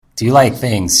Do you like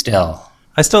things still?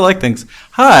 I still like things.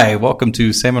 Hi, welcome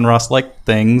to Sam and Ross Like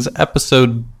Things,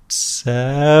 episode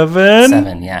 7?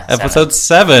 7, yeah. Episode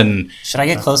 7. Should I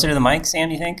get closer to the mic, Sam,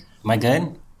 do you think? Am I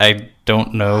good? I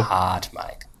don't know. Hot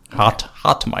mic.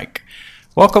 Hot mic.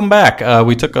 Welcome back.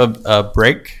 We took a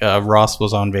break. Ross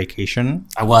was on vacation.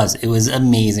 I was. It was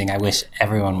amazing. I wish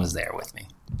everyone was there with me.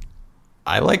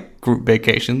 I like group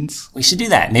vacations. We should do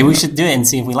that. Maybe we should do it and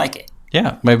see if we like it.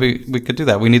 Yeah, maybe we could do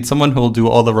that. We need someone who will do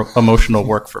all the emotional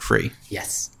work for free.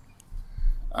 Yes.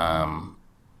 No.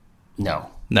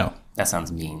 That sounds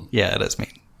mean. Yeah, it is mean.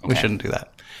 Okay. We shouldn't do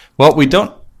that. Well, we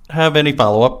don't have any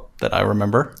follow-up that I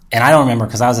remember. And I don't remember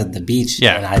because I was at the beach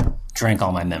Yeah. and I drank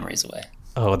all my memories away.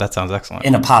 Oh, that sounds excellent.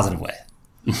 In a positive way.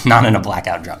 Not in a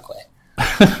blackout drunk way.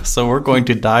 So we're going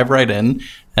to dive right in.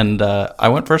 And I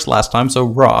went first last time. So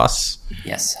Ross,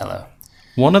 Yes, hello.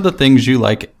 one of the things you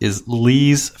like is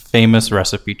Lee's famous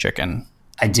recipe chicken.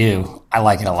 I do. I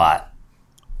like it a lot.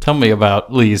 Tell me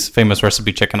about Lee's famous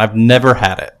recipe chicken. I've never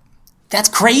had it. That's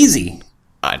crazy.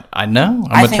 I know.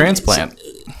 I I'm a think transplant.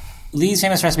 Lee's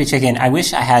famous recipe chicken. I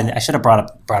wish I should have brought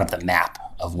up the map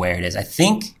of where it is. I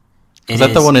think Is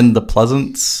that the one in the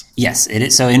Pleasance? Yes, it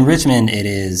is. So in Richmond, it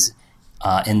is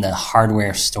in the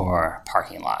hardware store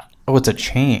parking lot. Oh, it's a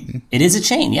chain. It is a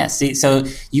chain, yes. See, so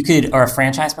you could, or a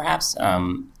franchise perhaps.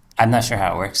 I'm not sure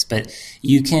how it works, but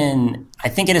you can. I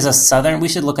think it is a southern. We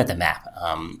should look at the map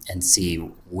and see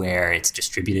where it's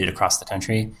distributed across the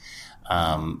country.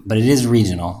 But it is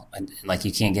regional. Like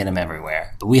you can't get them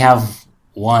everywhere. But we have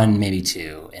one, maybe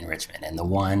two in Richmond, and the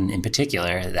one in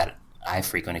particular that I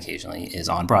frequent occasionally is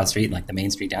on Broad Street, like the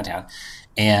main street downtown,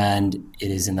 and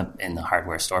it is in the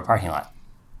hardware store parking lot.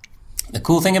 The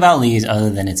cool thing about Lee's, other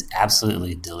than it's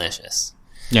absolutely delicious.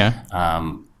 Yeah.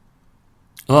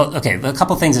 Well, okay, a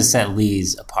couple things that set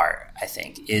Lee's apart, I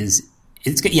think, is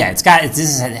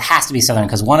it has to be Southern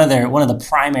because one of the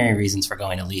primary reasons for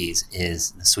going to Lee's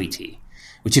is the sweet tea,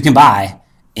 which you can buy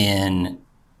in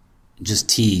just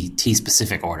tea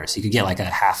specific orders. You could get like a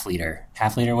half liter,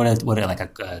 like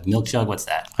a milk jug. What's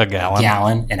that? A gallon. A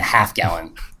gallon and a half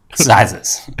gallon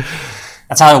sizes.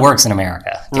 That's how it works in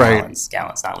America. Gallons,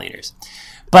 not liters.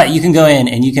 But you can go in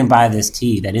and you can buy this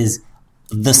tea that is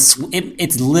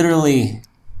it's literally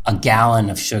a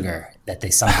gallon of sugar that they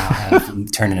somehow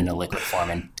have turned it into liquid form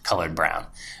and colored brown.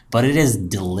 But it is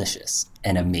delicious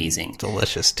and amazing.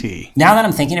 Delicious tea. Now that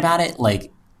I'm thinking about it,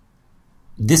 like,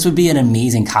 this would be an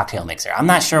amazing cocktail mixer. I'm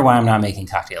not sure why I'm not making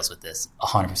cocktails with this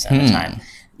 100% of the time.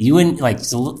 You wouldn't, like,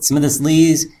 some of this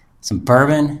Lee's, some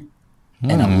bourbon,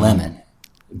 and a lemon.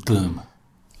 Boom.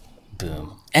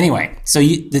 Anyway, so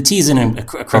the tea's in a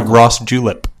critical... A Ross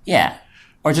julep. Yeah.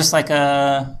 Or just like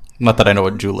a... Not that I know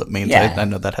what julep means. Yeah. I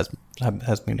know that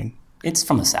has meaning. It's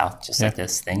from the South, just like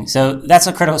this thing. So that's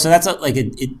a critical... So that's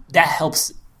that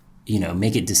helps,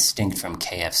 make it distinct from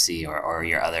KFC or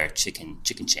your other chicken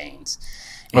chains.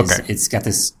 Okay. It's got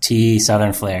this tea,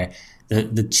 southern flair.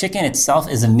 The chicken itself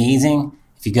is amazing.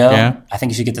 If you go, I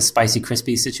think you should get the spicy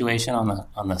crispy situation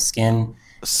on the skin.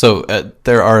 So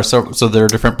there are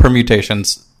different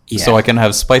permutations. Yeah. So I can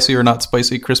have spicy or not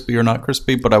spicy, crispy or not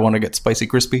crispy, but I want to get spicy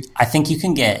crispy. I think you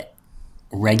can get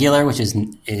regular, which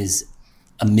is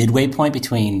a midway point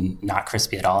between not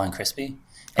crispy at all and crispy,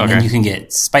 and then you can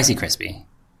get spicy crispy,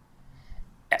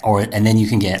 and then you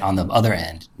can get on the other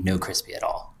end no crispy at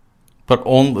all. But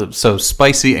so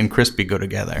spicy and crispy go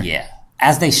together. Yeah,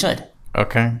 as they should.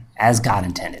 Okay. As God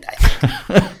intended, I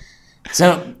think.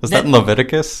 So is that in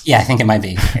Leviticus? Yeah, I think it might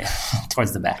be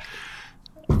towards the back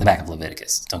of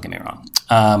Leviticus. Don't get me wrong.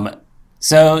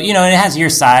 So it has your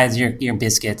sides, your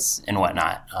biscuits and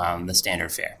whatnot. The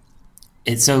standard fare.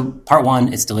 So part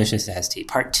one, it's delicious. It has tea.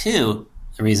 Part two,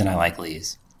 the reason I like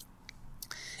Lee's,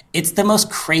 it's the most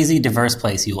crazy diverse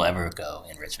place you will ever go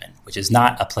in Richmond, which is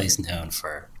not a place known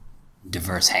for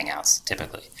diverse hangouts.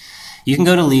 Typically, you can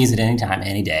go to Lee's at any time,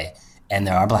 any day. And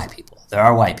there are black people, there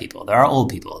are white people, there are old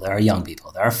people, there are young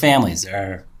people, there are families, there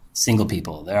are single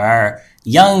people, there are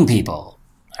young people.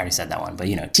 I already said that one, but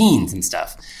teens and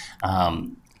stuff.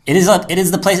 It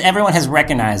is the place everyone has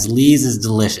recognized. Lee's is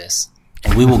delicious,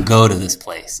 and we will go to this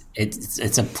place.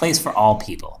 It's a place for all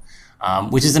people,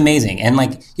 which is amazing. And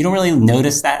you don't really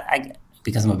notice that.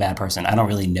 Because I'm a bad person, I don't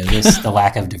really notice the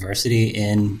lack of diversity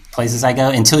in places I go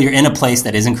until you're in a place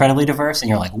that is incredibly diverse, and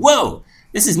you're like, "Whoa,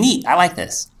 this is neat. I like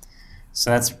this." So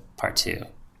that's part two.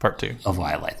 Part two of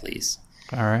why I like Lee's.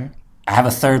 All right. I have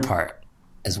a third part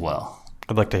as well.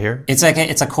 I'd like to hear. It's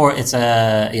a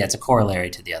corollary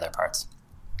to the other parts.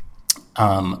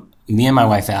 Me and my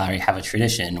wife Valerie have a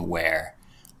tradition where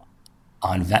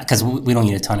because we don't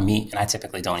eat a ton of meat, and I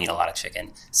typically don't eat a lot of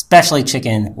chicken, especially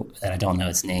chicken that I don't know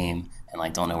its name and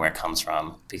like don't know where it comes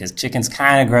from, because chicken's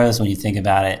kind of gross when you think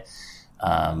about it.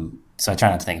 So I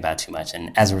try not to think about it too much,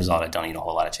 and as a result, I don't eat a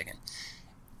whole lot of chicken.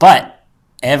 But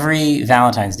every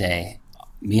Valentine's Day,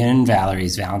 me and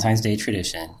Valerie's Valentine's Day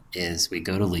tradition is we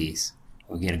go to Lee's,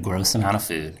 we get a gross amount of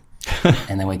food,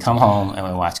 and then we come home and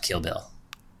we watch Kill Bill.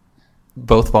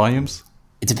 Both volumes?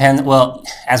 It depends. Well,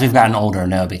 as we've gotten older,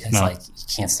 no, because like you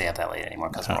can't stay up that late anymore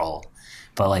because we're old.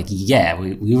 But like, yeah,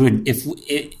 we would, if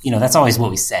it, that's always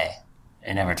what we say.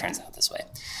 It never turns out this way.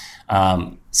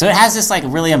 So it has this like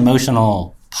really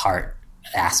emotional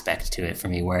aspect to it for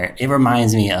me, where it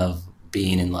reminds me of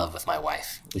being in love with my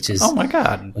wife, which is, oh my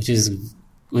God, which is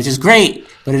great,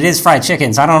 but it is fried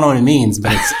chicken. So I don't know what it means,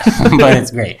 but it's, but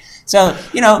it's great. So,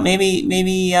 maybe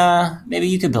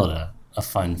you could build a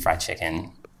fun fried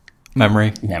chicken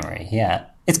memory. Yeah.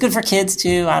 It's good for kids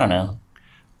too. I don't know.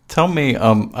 Tell me,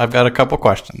 I've got a couple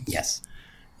questions. Yes.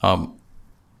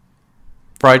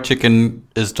 Fried chicken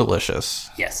is delicious.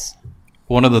 Yes.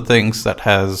 One of the things that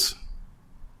has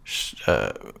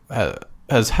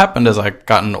happened as I've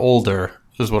gotten older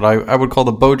is what I would call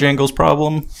the Bojangles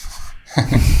problem,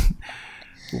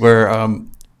 where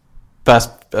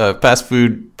fast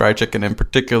food fried chicken in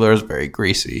particular is very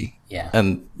greasy. Yeah.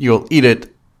 And you'll eat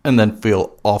it and then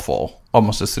feel awful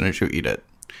almost as soon as you eat it.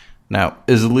 Now,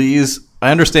 is Lee's...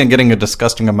 I understand getting a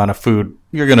disgusting amount of food,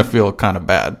 you're going to feel kind of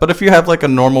bad. But if you have like a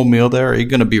normal meal there, are you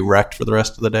going to be wrecked for the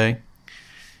rest of the day?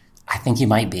 I think you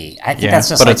might be. I think that's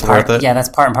just like worth it. Yeah, that's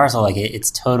part and parcel. Like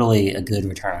it's totally a good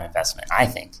return on investment, I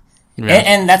think. Yeah.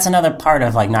 And that's another part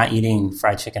of like not eating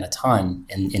fried chicken a ton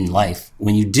in life.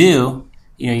 When you do,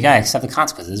 you got to accept the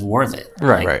consequences. It's worth it.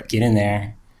 Right, like, right. Get in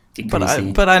there. Get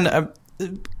greasy. But I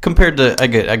compared to, I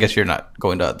guess you're not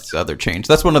going to these other chains.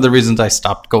 That's one of the reasons I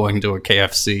stopped going to a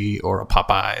KFC or a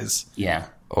Popeyes. Yeah.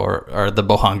 Or the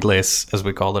Bojangles, as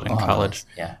we called it in college.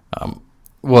 Yeah.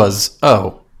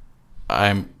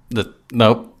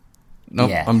 Nope.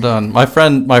 Yeah. I'm done. My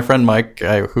friend Mike,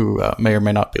 who may or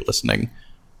may not be listening,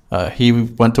 he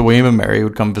went to William and Mary. He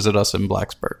would come visit us in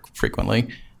Blacksburg frequently,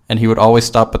 and he would always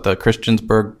stop at the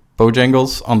Christiansburg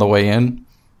Bojangles on the way in,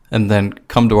 and then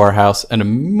come to our house and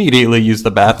immediately use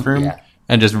the bathroom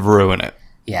and just ruin it.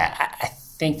 Yeah, I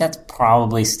think that's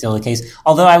probably still the case.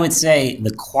 Although I would say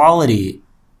the quality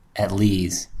at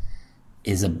Lee's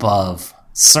is above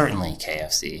certainly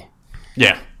KFC.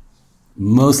 Yeah.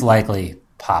 Most likely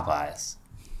Popeyes.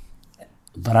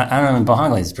 But I don't know,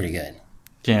 Bojangles is pretty good.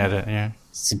 Yeah.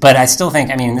 But I still think,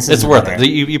 this is... It's worth it.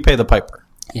 You pay the piper.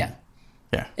 Yeah.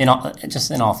 Yeah. In all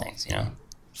things,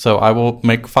 So I will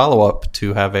make follow-up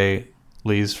to have a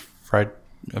Lee's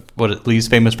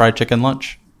famous fried chicken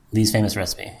lunch. Lee's famous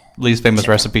recipe. Lee's famous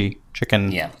recipe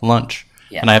chicken lunch.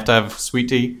 Yeah. And I have to have sweet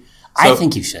tea. So, I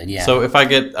think you should, yeah. So if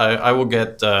I will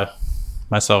get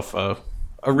myself a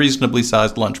reasonably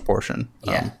sized lunch portion.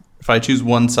 Yeah. If I choose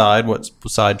one side, what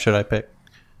side should I pick?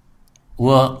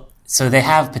 Well, so they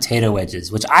have potato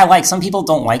wedges, which I like. Some people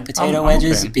don't like potato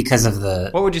wedges because of the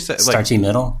what would you say starchy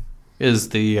middle. Is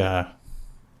the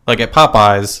like at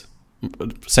Popeyes,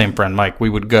 same friend Mike, we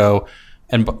would go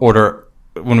and order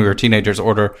when we were teenagers,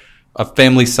 order a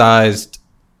family-sized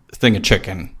thing of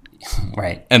chicken.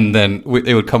 Right. And then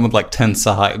it would come with like 10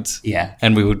 sides. Yeah.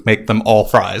 And we would make them all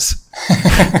fries.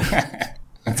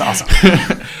 That's awesome.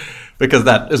 Because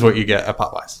that is what you get at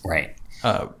Popeyes. Right.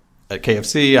 At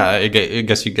KFC, I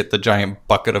guess you get the giant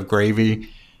bucket of gravy.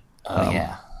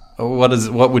 Yeah.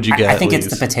 What would you get? I think it's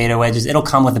the potato wedges. It'll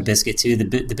come with a biscuit too.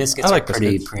 The biscuits are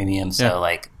pretty premium. So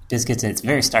like biscuits, it's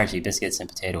very starchy, biscuits and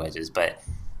potato wedges. But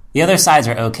the other sides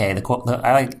are okay.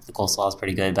 I like the coleslaw is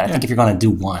pretty good. But I think if you're going to do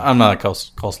one. I'm not a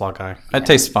coleslaw guy. It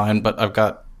tastes fine, but I've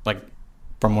got like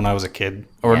from when I was a kid.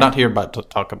 Or not here but to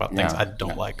talk about things I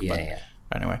don't like. Yeah.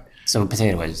 Anyway. So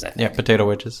potato wedges, I think. Yeah, potato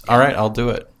wedges. All right, I'll do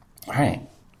it. All right.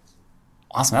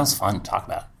 Awesome. That was fun to talk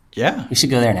about. Yeah. We should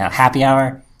go there now. Happy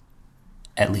hour,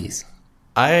 at least.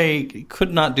 I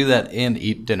could not do that and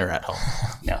eat dinner at home.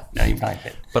 No, you probably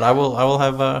could. But I will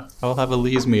have a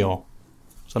Lee's meal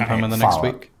sometime in the next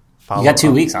week. You got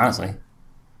 2 weeks, honestly.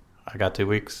 I got 2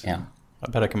 weeks. Yeah. I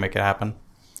bet I can make it happen.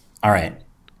 All right.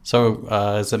 So,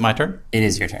 is it my turn? It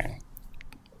is your turn.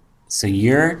 So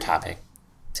your topic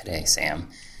today, Sam,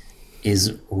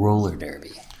 is roller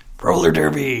derby. Roller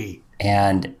derby.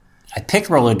 And I picked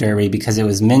roller derby because it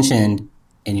was mentioned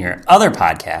in your other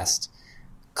podcast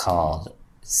called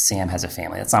Sam Has a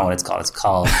Family. That's not what it's called. It's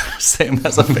called Sam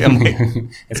Has a Family.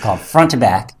 It's called Front to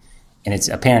Back, and it's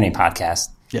a parenting podcast.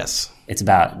 Yes. It's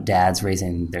about dads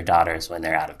raising their daughters when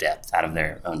they're out of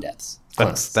their own depths.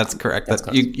 That's correct.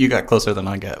 You got closer than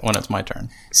I get when it's my turn.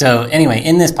 So anyway,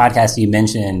 in this podcast, you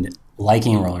mentioned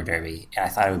liking roller derby, and I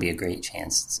thought it would be a great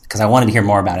chance because I wanted to hear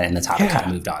more about it, and the topic kind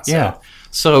of moved on. So. Yeah.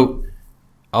 So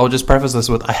I'll just preface this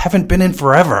with I haven't been in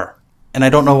forever, and I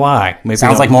don't know why. Maybe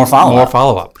sounds like more follow-up. More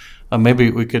follow-up.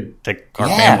 Maybe we could take our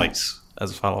families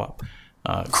as a follow-up.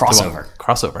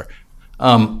 Crossover.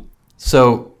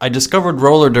 So I discovered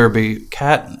roller derby.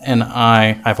 Kat and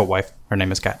I have a wife. Her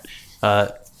name is Kat.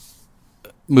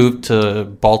 Moved to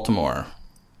Baltimore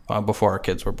before our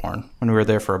kids were born. When we were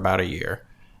there for about a year.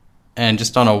 And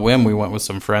just on a whim, we went with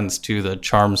some friends to the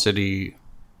Charm City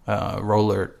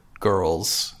Roller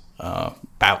Girls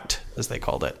bout, as they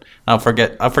called it. I'll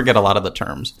forget a lot of the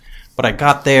terms. But I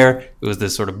got there. It was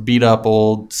this sort of beat-up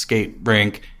old skate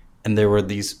rink. And there were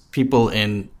these people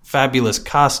in fabulous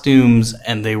costumes.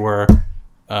 And they were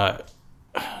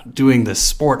doing this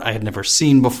sport I had never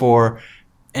seen before.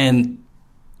 And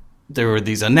there were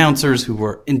these announcers who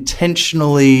were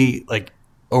intentionally like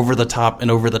over the top,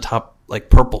 like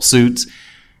purple suits.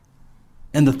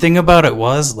 And the thing about it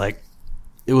was like,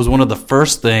 it was one of the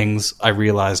first things I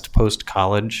realized post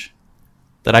college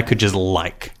that I could just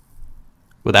like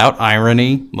without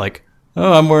irony. Like,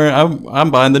 oh,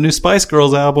 I'm buying the new Spice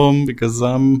Girls album because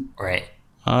I'm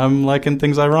liking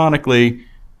things ironically.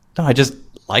 No, I just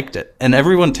liked it. And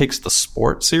everyone takes the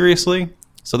sport seriously.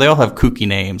 So they all have kooky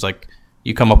names. Like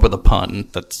you come up with a pun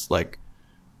that's like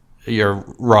you're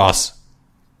Ross.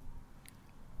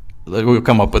 We'll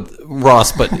come up with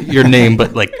Ross, but your name,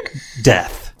 but like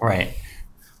death. Right.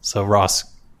 So Ross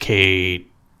K.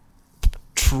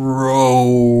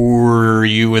 Throw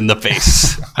you in the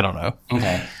face. I don't know.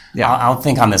 Okay. Yeah. I'll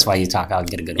think on this while you talk. I'll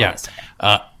get a good one.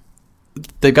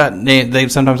 They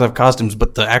sometimes have costumes,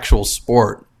 but the actual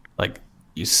sport, like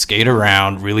you skate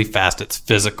around really fast. It's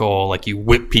physical. Like you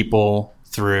whip people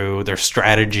through their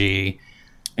strategy.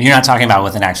 You're not talking about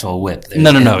with an actual whip.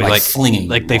 No. Like flinging.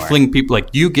 Like they fling people. Like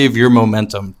you give your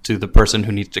momentum to the person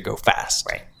who needs to go fast.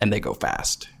 Right. And they go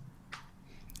fast.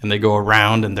 And they go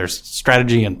around and there's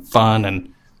strategy and fun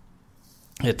and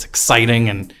it's exciting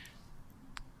and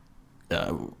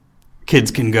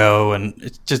kids can go and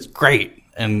it's just great.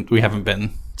 And we haven't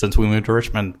been since we moved to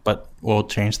Richmond, but we'll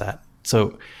change that.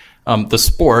 So the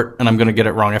sport, and I'm going to get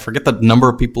it wrong. I forget the number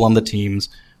of people on the teams,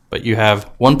 but you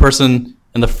have one person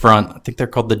in the front. I think they're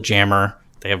called the jammer.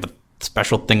 They have a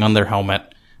special thing on their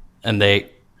helmet, and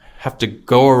they have to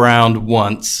go around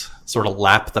once, sort of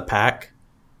lap the pack.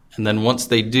 And then once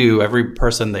they do, every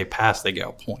person they pass, they get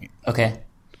a point. Okay.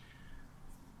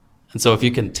 And so if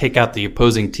you can take out the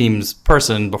opposing team's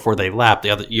person before they lap,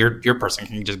 your person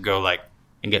can just go like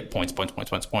and get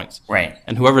points. Right.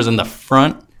 And whoever's in the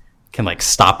front can like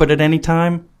stop it at any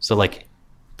time. So like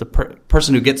the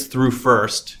person who gets through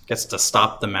first gets to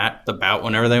stop the bout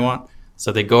whenever they want.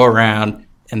 So they go around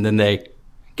and then they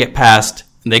get past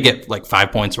and they get like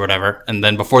 5 points or whatever. And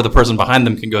then before the person behind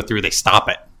them can go through, they stop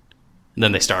it. And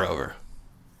then they start over.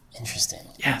 Interesting.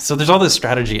 Yeah. So there's all this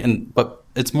strategy, but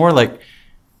it's more like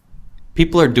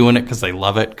people are doing it because they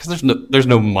love it. Because there's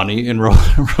no money in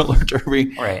roller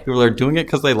derby. Right. People are doing it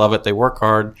because they love it. They work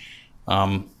hard.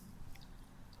 My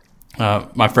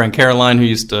friend Caroline, who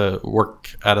used to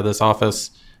work out of this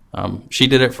office, she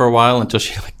did it for a while until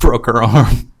she like broke her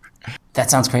arm. That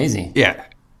sounds crazy. Yeah.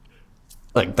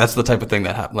 Like that's the type of thing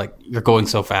that happens. Like you're going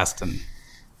so fast,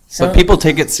 but people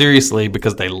take it seriously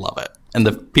because they love it, and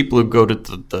the people who go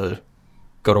to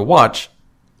watch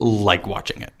like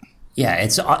watching it. Yeah,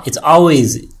 it's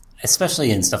always,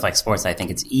 especially in stuff like sports, I think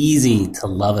it's easy to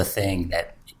love a thing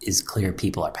that is clear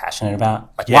people are passionate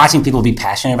about. Like watching people be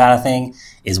passionate about a thing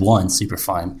is one, super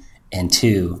fun, and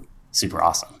two, super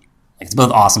awesome. Like it's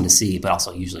both awesome to see, but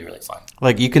also usually really fun.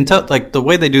 Like you can tell, like the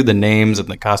way they do the names and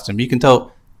the costume, you can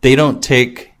tell they don't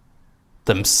take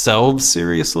themselves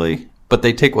seriously, but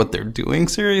they take what they're doing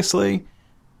seriously.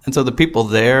 And so the people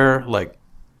there, like,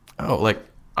 oh, like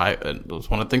it was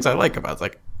one of the things I like about it. It's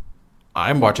like,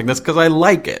 I'm watching this because I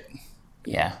like it.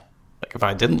 Yeah. Like if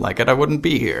I didn't like it, I wouldn't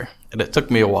be here. And it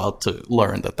took me a while to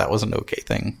learn that was an okay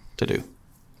thing to do.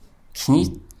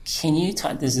 Can you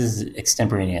talk? This is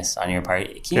extemporaneous on your part.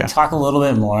 Can you talk a little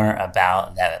bit more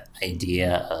about that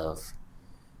idea of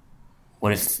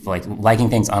what if like liking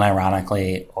things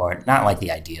unironically, or not like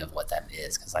the idea of what that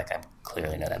is, because like I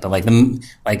clearly know that, but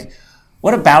like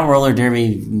what about roller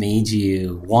derby made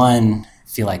you one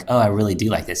feel like, oh, I really do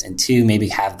like this, and two, maybe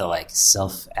have the like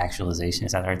self-actualization,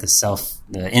 is that right?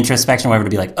 The introspection, whatever, to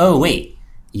be like, oh wait,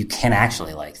 you can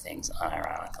actually like things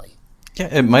unironically. Yeah,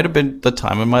 it might have been the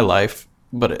time in my life,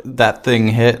 but that thing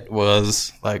hit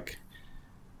was like,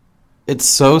 it's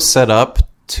so set up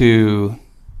to,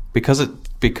 because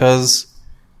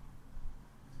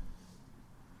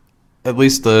at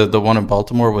least the one in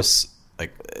Baltimore was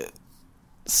like,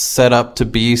 set up to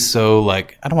be so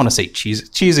like, I don't want to say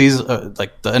cheesy,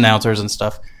 like the announcers and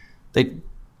stuff. They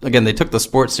took the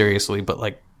sport seriously, but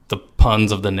like the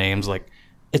puns of the names, like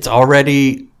it's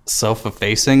already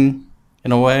self-effacing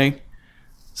in a way,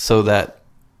 so that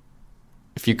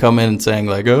if you come in saying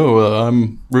like, oh,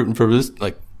 I'm rooting for this,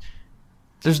 like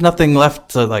there's nothing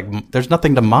left to like, there's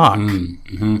nothing to mock,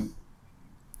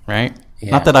 right?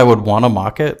 Yeah. Not that I would want to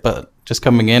mock it, but just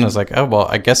coming in is like, oh, well,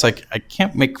 I guess I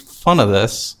can't make fun of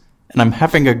this, and I'm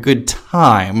having a good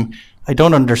time. I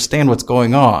don't understand what's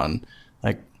going on.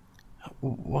 Like,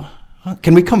 what?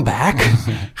 Can we come back?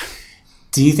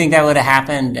 Do you think that would have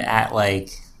happened at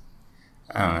like,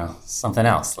 I don't know, something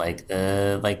else, like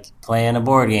playing a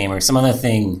board game or some other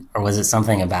thing, or was it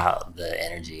something about the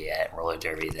energy at roller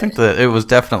derby? I think that it was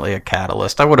definitely a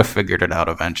catalyst. I would have figured it out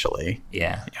eventually.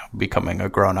 Yeah, becoming a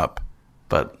grown up,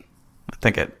 but I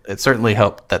think it certainly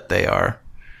helped that they are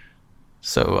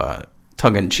so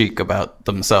tongue in cheek about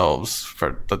themselves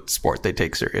for the sport they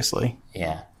take seriously.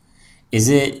 Yeah, is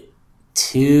it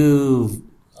too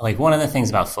like one of the things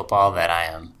about football that I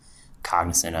am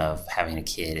cognizant of having a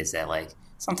kid is that like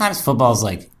sometimes football is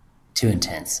like too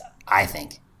intense, I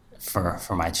think, for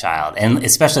my child, and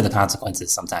especially the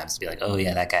consequences sometimes to be like, oh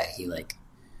yeah, that guy, he like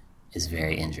is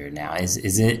very injured now. Is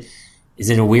it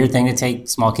a weird thing to take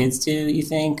small kids to, you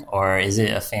think, or is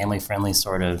it a family friendly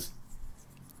sort of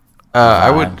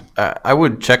I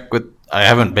would check with, I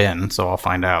haven't been, so I'll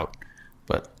find out,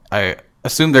 but I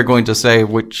assume they're going to say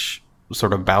which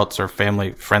sort of bouts are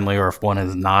family friendly or if one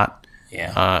is not.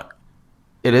 Yeah.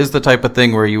 It is the type of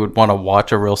thing where you would want to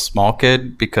watch a real small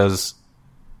kid because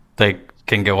they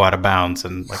can go out of bounds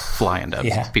and like fly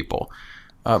into people.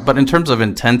 But in terms of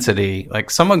intensity, like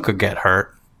someone could get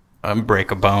hurt,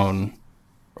 break a bone,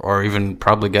 or even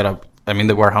probably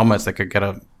they wear helmets, they could get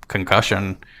a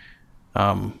concussion.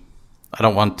 I'm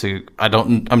not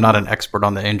an expert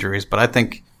on the injuries, but I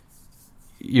think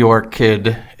your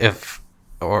kid,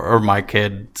 or my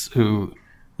kids who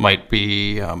might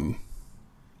be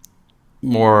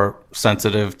more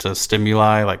sensitive to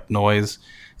stimuli like noise,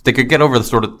 if they could get over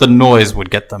the noise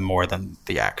would get them more than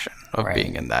the action of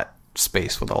being in that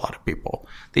space with a lot of people.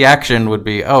 The action would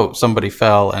be, oh, somebody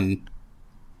fell and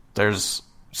there's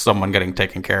someone getting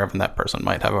taken care of and that person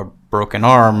might have a broken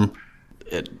arm.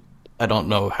 I don't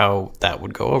know how that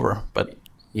would go over, but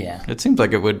yeah, it seems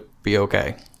like it would be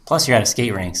okay. Plus you're at a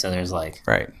skate rink, so there's like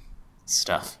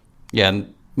stuff. Yeah,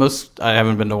 and I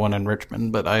haven't been to one in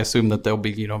Richmond, but I assume that there'll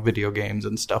be, video games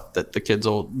and stuff that the kids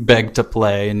will beg to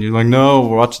play, and you're like, no,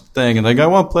 watch the thing, and like, I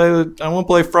want to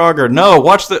play Frogger. No,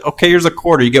 watch okay, here's a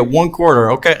quarter. You get 1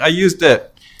 quarter. Okay, I used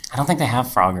it. I don't think they have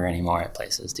Frogger anymore at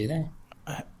places, do they?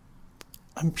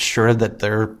 I'm sure that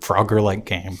they're Frogger-like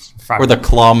games. Or the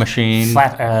claw machine.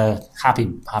 Hoppy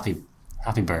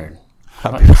Bird.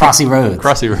 Crossy Road.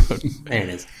 Crossy Road. There it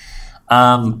is.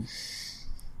 I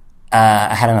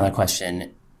had another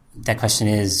question. That question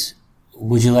is,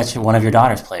 would you let one of your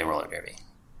daughters play roller derby?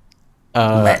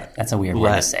 That's a weird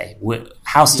word to say.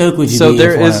 How stoked would you be? So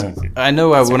there is, I know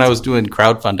when I was doing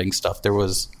crowdfunding stuff, there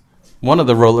was one of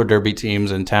the roller derby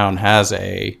teams in town has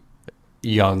a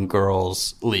young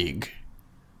girls league,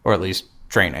 or at least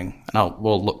training. And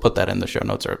we'll put that in the show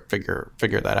notes or figure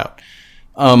that out.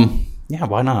 Yeah,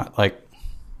 why not? Like,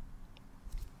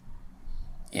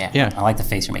 yeah. I like the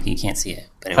face you're making. You can't see it,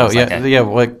 but it was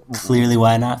clearly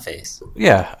why not face.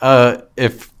 Yeah.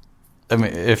 If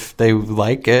they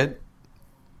like it,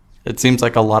 it seems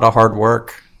like a lot of hard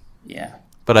work. Yeah.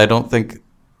 But I don't think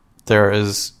there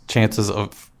is chances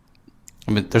of.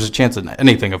 There's a chance of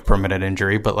anything of permanent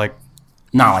injury, but like.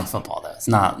 Not like football, though. It's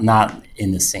not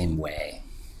in the same way.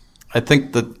 I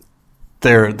think that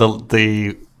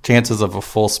the chances of a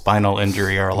full spinal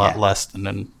injury are a lot less than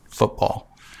in football.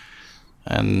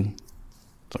 And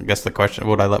so I guess the question,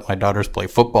 would I let my daughters play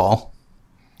football?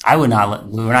 I would not.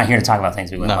 We're not here to talk about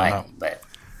things we wouldn't like, but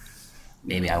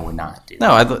maybe I would not do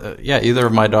that. No, either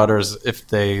of my daughters, if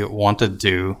they wanted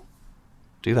to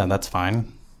do that, that's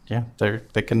fine. Yeah,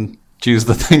 they can choose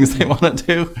the things they want to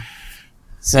do.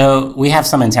 So we have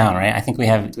some in town, right? I think we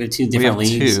have 2 different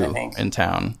leagues. We have 2 in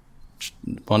town.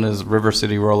 One is River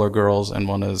City Roller Girls, and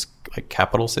one is like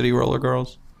Capital City Roller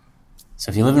Girls. So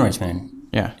if you live in Richmond,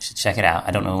 you should check it out.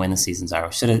 I don't know when the seasons are.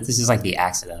 This is like the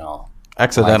accidental.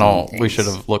 We should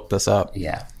have looked this up.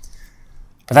 Yeah,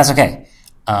 but that's okay.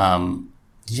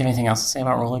 Did you have anything else to say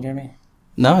about roller derby?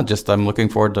 No, just I'm looking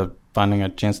forward to finding a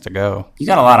chance to go. You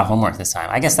got a lot of homework this time.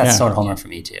 I guess that's sort of homework for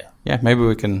me too. Yeah, maybe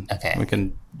we can. Okay. We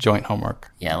can joint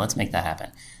homework. Yeah, let's make that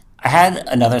happen. I had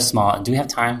another small. Do we have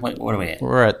time? What are we at?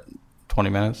 We're at 20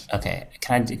 minutes. Okay.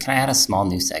 Can I add a small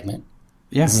new segment?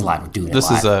 Yeah, this is live. We're doing it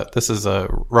live. This is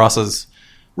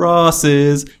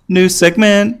Ross's new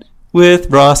segment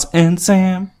with Ross and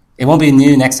Sam. It won't be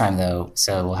new next time though,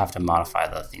 so we'll have to modify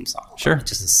the theme song. Sure,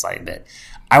 just a slight bit.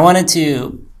 I wanted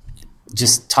to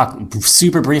just talk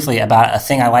super briefly about a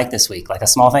thing I like this week, like a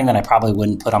small thing that I probably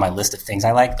wouldn't put on my list of things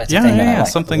I like, but it's a thing that I like.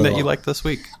 Something that you liked this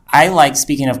week. I like,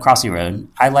 speaking of Crossy Road,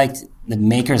 I liked the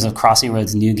makers of Crossy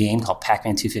Road's new game called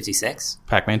Pac-Man 256.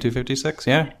 Pac-Man 256,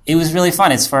 yeah. It was really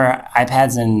fun. It's for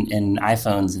iPads and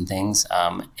iPhones and things,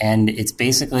 and it's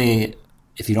basically,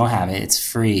 if you don't have it, it's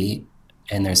free.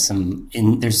 And there's some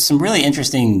really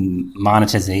interesting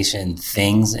monetization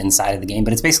things inside of the game,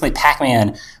 but it's basically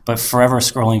Pac-Man, but forever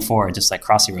scrolling forward, just like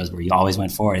Crossy Roads, where you always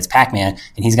went forward. It's Pac-Man,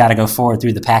 and he's got to go forward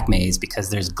through the Pac maze because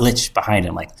there's glitch behind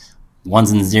him, like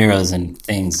ones and zeros and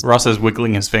things. Ross is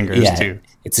wiggling his fingers to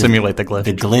simulate the glitch.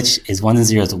 The glitch is ones and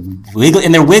zeros, wiggle,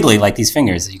 and they're wiggly like these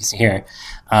fingers that you can see here.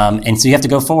 And so you have to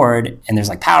go forward, and there's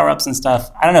like power-ups and stuff.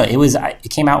 I don't know. It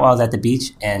came out while I was at the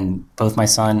beach, and both my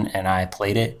son and I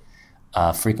played it.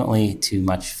 Frequently to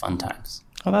much fun times.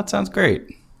 Oh, that sounds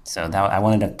great. So I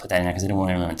wanted to put that in there because I didn't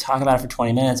want to talk about it for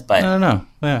 20 minutes. But no.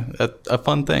 Yeah, a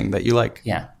fun thing that you like.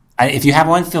 Yeah. If you have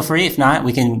one, feel free. If not,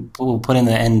 we'll put in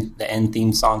the end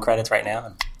theme song credits right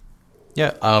now.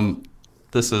 Yeah.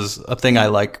 This is a thing I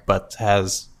like, but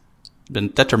has been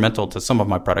detrimental to some of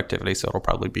my productivity, so it'll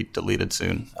probably be deleted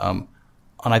soon. In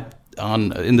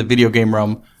the video game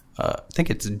realm, I think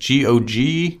it's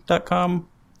GOG.com.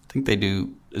 I think they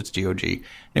do. It's GOG.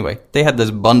 Anyway, they had this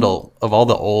bundle of all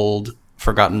the old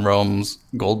Forgotten Realms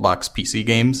gold box PC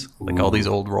games, like all these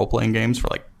old role-playing games for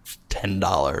like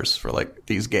 $10 for like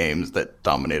these games that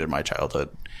dominated my childhood.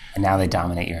 And now they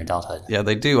dominate your adulthood. Yeah,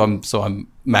 they do. I'm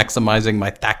maximizing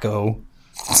my THAC0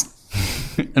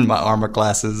 and my armor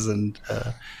classes and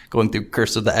going through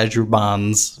Curse of the Azure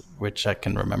Bonds, which I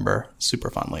can remember super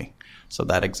fondly. So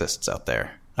that exists out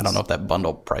there. I don't know if that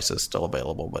bundle price is still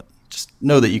available, but just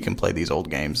know that you can play these old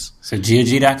games. So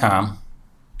GOG.com.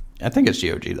 I think it's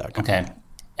GOG.com. Okay.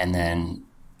 And then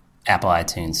Apple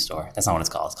iTunes Store. That's not what it's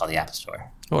called. It's called the Apple Store.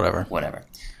 Whatever.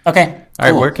 Okay. All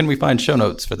right. Where can we find show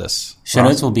notes for this? Show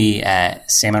notes will be at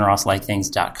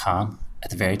samandrosslikethings.com at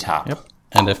the very top. Yep.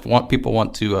 And if people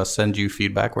want to send you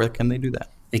feedback, where can they do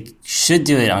that? They should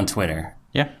do it on Twitter.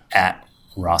 Yeah. At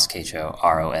Rosscatrow,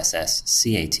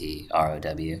 ROSSCATROW.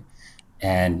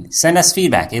 And send us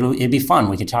feedback. It'd be fun.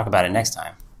 We could talk about it next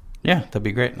time. Yeah, that'd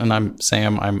be great. And I'm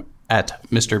Sam. I'm at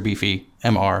Mr. Beefy,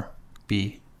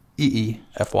 MrBeefy.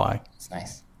 That's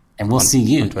nice. And we'll see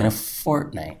you in a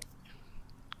fortnight.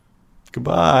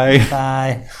 Goodbye.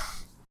 Bye.